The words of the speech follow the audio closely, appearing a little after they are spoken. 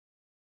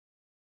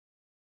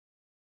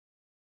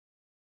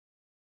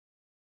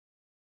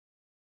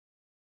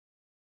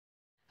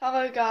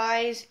Hello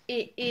guys,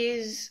 it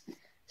is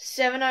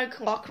 7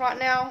 o'clock right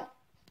now,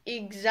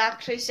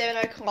 exactly 7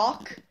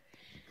 o'clock.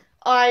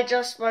 I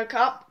just woke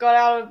up, got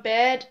out of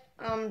bed,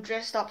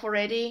 dressed up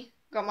already,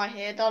 got my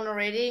hair done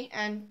already,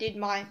 and did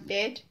my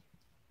bed,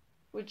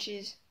 which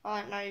is, I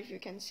don't know if you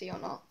can see or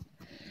not.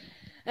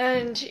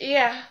 And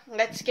yeah,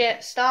 let's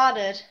get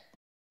started.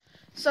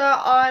 So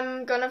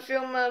I'm gonna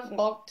film a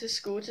vlog to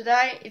school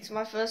today. It's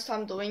my first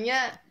time doing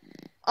it.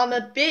 I'm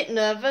a bit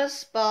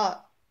nervous,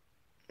 but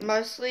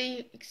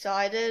mostly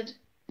excited,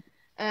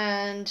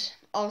 and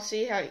I'll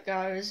see how it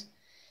goes.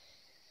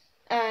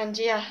 And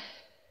yeah,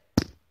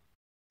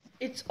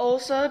 it's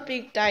also a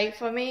big day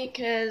for me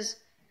because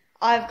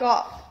I've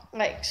got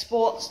like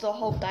sports the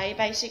whole day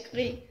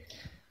basically.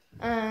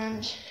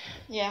 And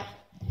yeah,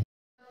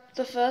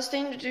 the first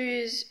thing to do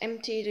is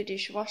empty the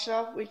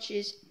dishwasher, which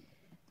is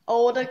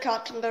all the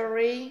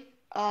cutlery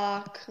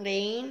are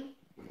clean.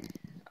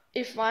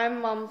 If my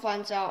mum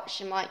finds out,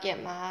 she might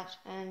get mad.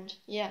 And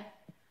yeah,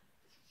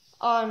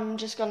 I'm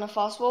just gonna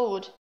fast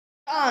forward.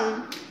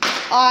 Done.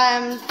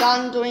 I'm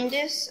done doing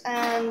this,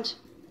 and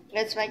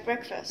let's make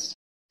breakfast.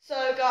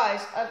 So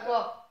guys, I've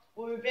got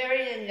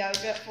blueberry and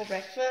yogurt for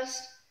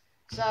breakfast.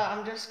 So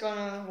I'm just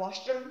gonna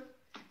wash them.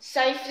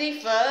 Safety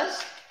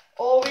first.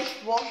 Always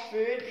wash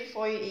food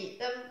before you eat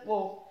them.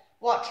 Well,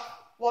 wash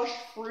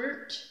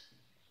fruit,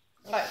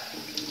 like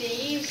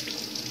these,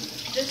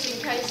 just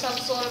in case some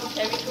sort of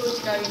chemicals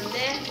go in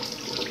there.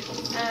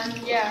 And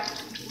yeah,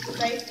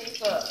 safety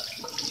first.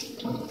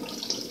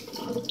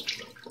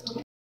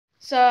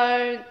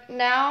 So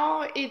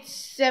now it's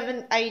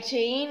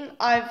 7:18.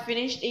 I've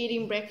finished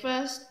eating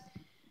breakfast.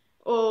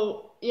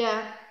 Oh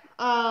yeah,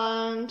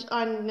 and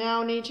I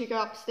now need to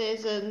go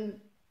upstairs and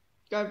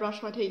go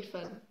brush my teeth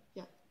and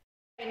yeah.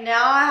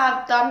 Now I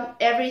have done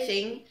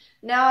everything.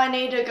 Now I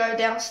need to go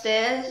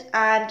downstairs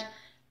and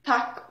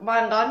pack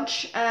my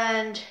lunch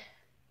and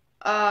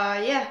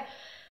yeah.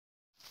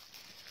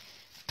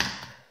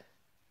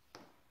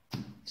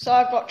 So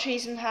I've got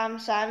cheese and ham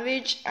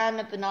sandwich and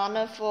a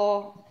banana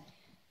for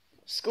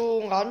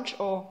school lunch,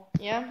 or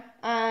yeah,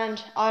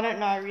 and I don't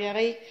know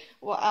really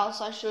what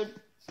else I should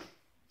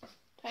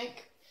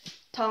take.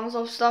 Tons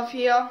of stuff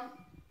here,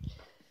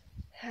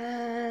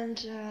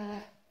 and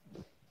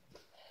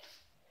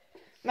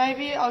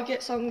maybe I'll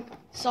get some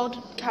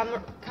salted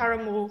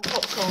caramel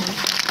popcorn.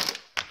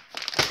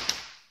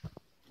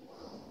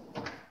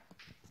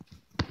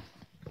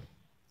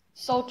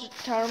 Salted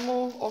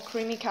caramel or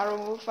creamy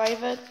caramel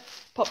flavoured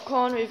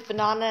popcorn with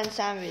banana and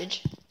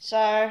sandwich.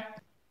 So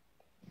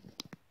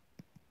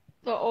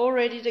they're all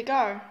ready to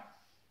go.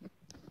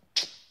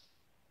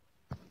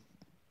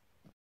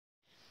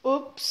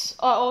 Oops,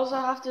 I also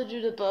have to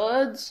do the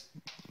birds.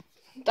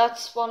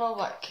 That's one of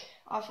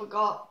I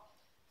forgot,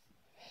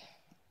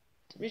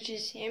 which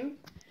is him.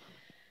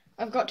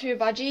 I've got two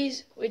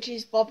budgies, which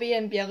is Bobby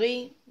and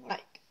Billy.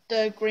 Like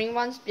the green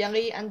one's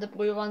Billy and the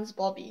blue one's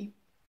Bobby.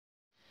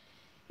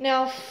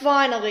 Now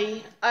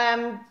finally, I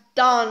am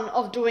done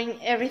of doing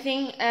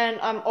everything and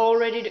I'm all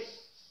ready to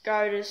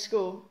go to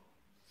school.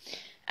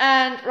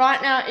 And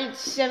right now it's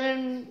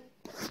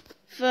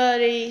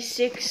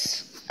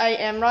 7:36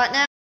 a.m. right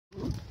now.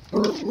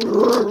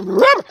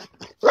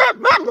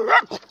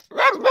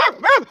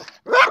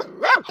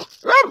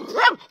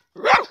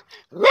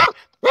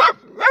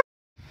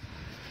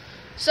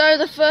 So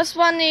the first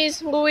one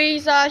is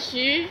Louisa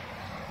Hugh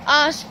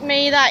asked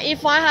me that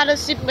if I had a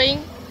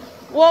sibling,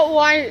 what would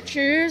I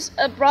choose?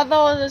 A brother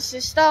or a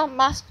sister?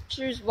 Must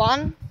choose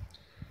one.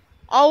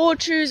 I will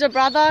choose a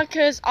brother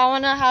because I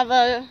want to have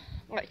a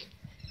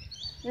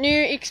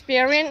new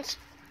experience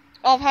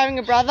of having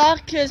a brother,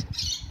 because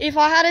if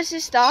I had a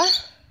sister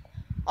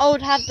I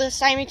would have the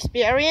same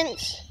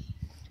experience,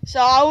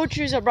 so I would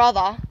choose a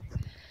brother.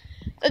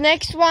 The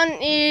next one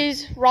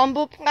is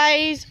Rumble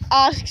Plays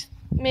asks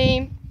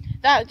me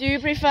that do you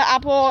prefer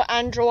Apple or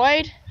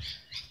Android?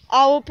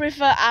 I will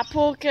prefer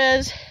Apple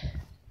because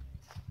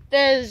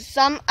there's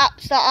some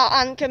apps that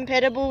are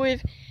incompatible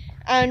with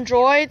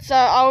Android, so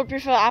I would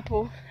prefer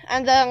Apple.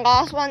 And the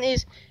last one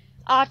is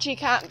Archie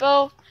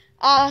Campbell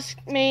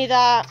asked me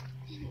that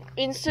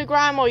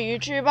Instagram or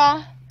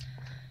YouTuber.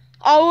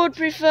 I would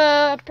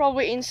prefer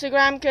probably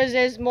Instagram because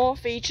there's more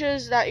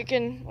features that you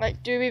can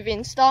do with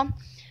Insta,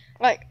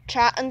 like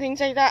chat and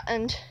things like that,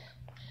 and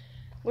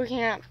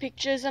looking at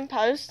pictures and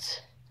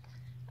posts.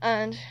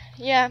 And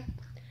yeah,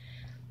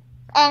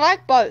 I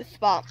like both,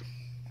 but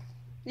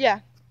yeah.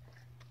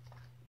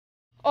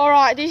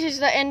 Alright, this is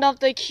the end of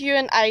the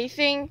Q&A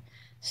thing,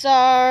 so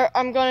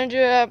I'm going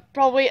to do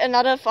probably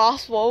another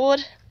fast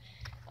forward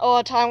or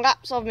a time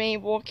lapse of me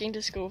walking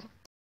to school.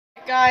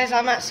 Guys,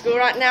 I'm at school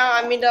right now.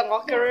 I'm in the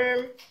locker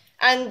room,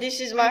 and this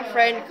is my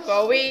friend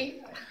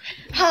Chloe.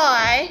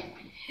 Hi.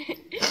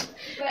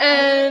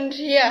 And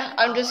yeah,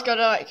 I'm just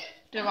gonna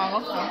do my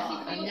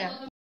locker, and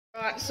yeah.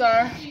 Alright, so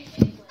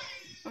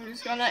I'm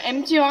just gonna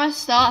empty my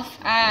stuff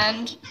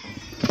and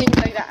things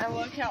like that, and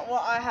work out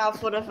what I have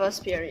for the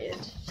first period.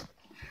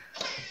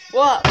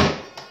 What?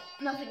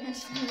 Nothing, I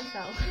just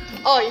fell.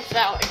 Oh, you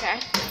fell, okay.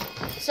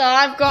 So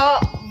I've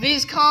got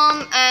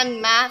Viscom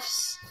and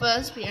Maths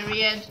first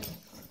period,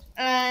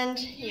 and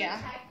yeah,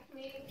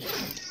 my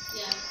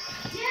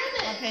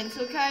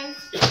pencil case,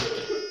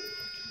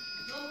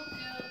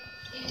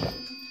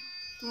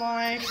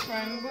 my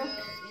Chromebook,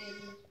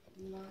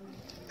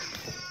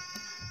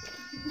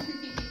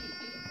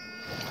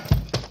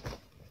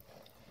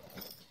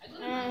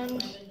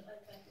 and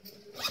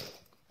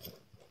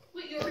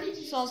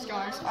so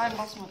guys, I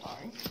lost my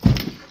diary.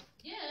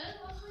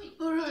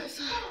 Alright,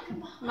 so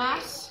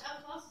Maths.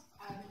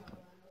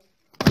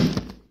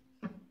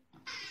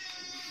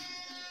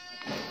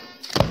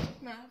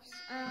 Maths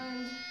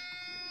and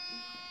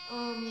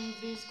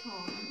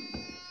Viscom.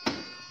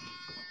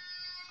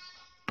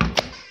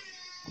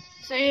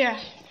 So yeah,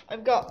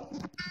 I've got.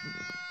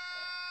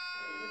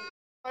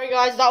 Sorry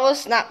guys, that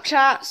was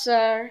Snapchat.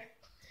 So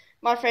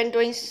my friend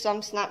doing some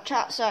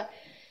Snapchat.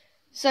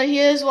 So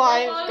here's what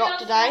I've got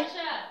today.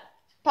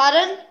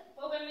 Pardon?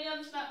 Follow me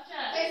on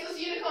Snapchat. Faceless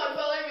Unicorn,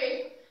 follow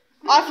me.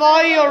 I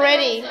follow you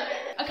already.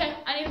 Okay,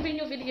 I need to be in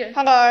your video.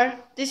 Hello,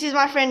 this is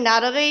my friend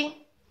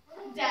Natalie.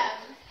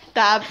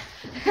 Dab.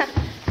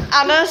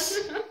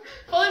 Alice.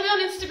 Follow me on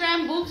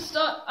Instagram,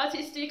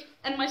 wolves.artistic,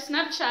 and my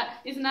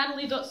Snapchat is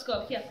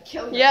natalie.scott. Here.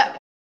 Yep.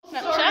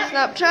 Snapchat.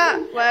 Snapchat.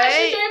 Actually,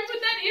 Wait. don't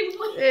put that in,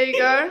 please. There you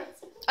go.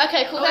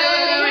 Okay, cool.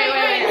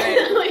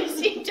 Wait.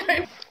 Lucy,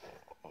 don't.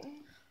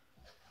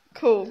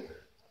 Cool.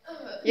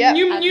 Yep.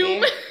 Noom, add noom.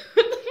 me. What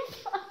the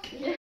fuck?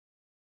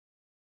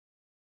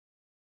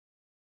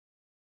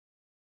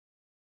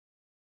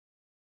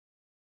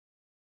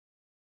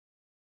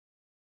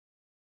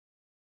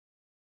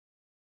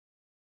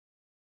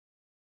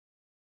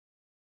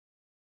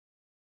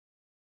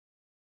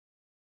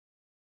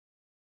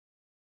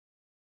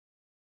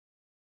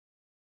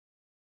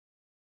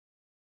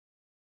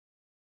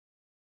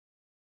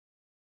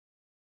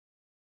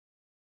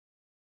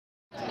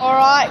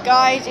 Alright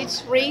guys,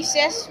 it's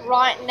recess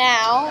right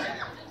now.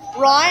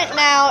 Right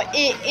now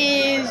it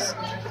is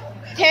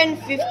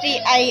 10:50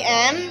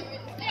 AM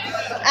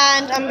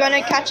and I'm going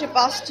to catch a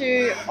bus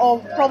or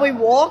probably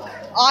walk,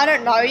 I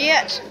don't know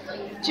yet,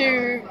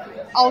 to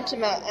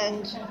Ultimate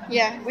and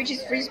yeah, which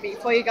is Frisbee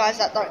for you guys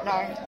that don't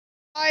know.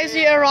 Guys,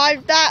 we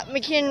arrived at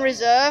McKinnon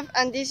Reserve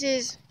and this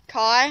is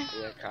Kai.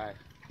 Yeah, Kai.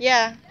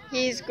 Yeah,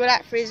 he's good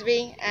at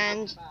Frisbee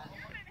and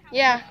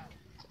yeah.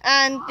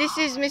 And this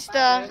is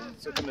Mr.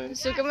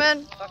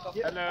 Zuckerman.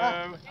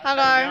 Hello. Hello.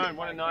 How's it going?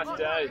 What a nice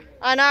day.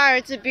 I know,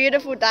 it's a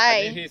beautiful I did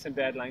day. hear some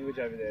bad language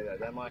over there though.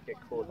 That might get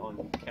caught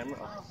on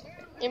camera.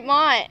 It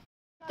might.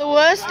 The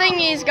worst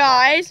thing is,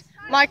 guys,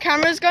 my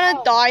camera's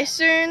gonna die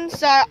soon,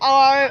 so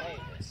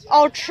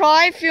I'll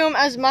try film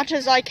as much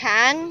as I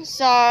can.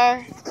 So,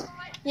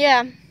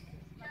 yeah.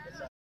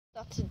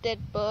 That's a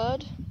dead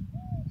bird.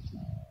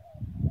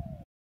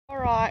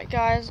 Alright,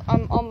 guys,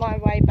 I'm on my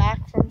way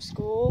back from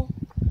school.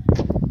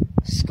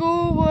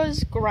 School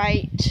was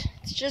great.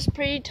 It's just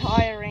pretty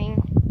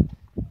tiring.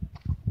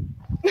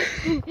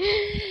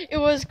 It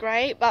was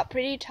great, but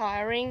pretty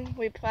tiring.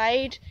 We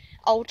played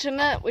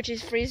Ultimate, which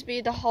is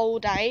Frisbee, the whole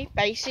day,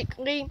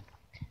 basically.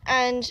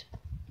 And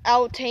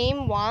our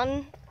team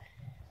won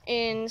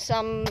in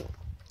some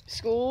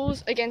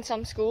schools, against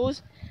some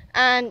schools.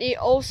 And it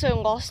also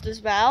lost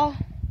as well.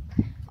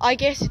 I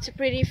guess it's a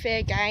pretty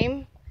fair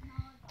game.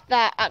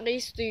 That at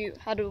least you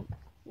had a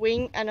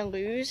win and a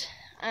lose.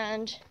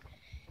 And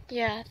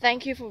yeah,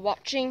 thank you for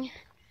watching.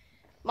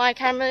 My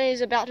camera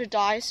is about to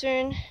die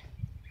soon,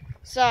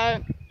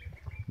 so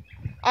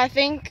I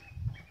think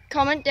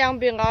comment down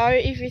below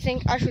if you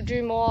think I should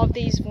do more of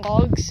these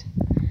vlogs.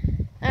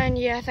 And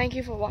yeah, thank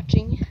you for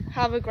watching.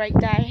 Have a great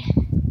day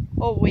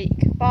or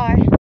week. Bye.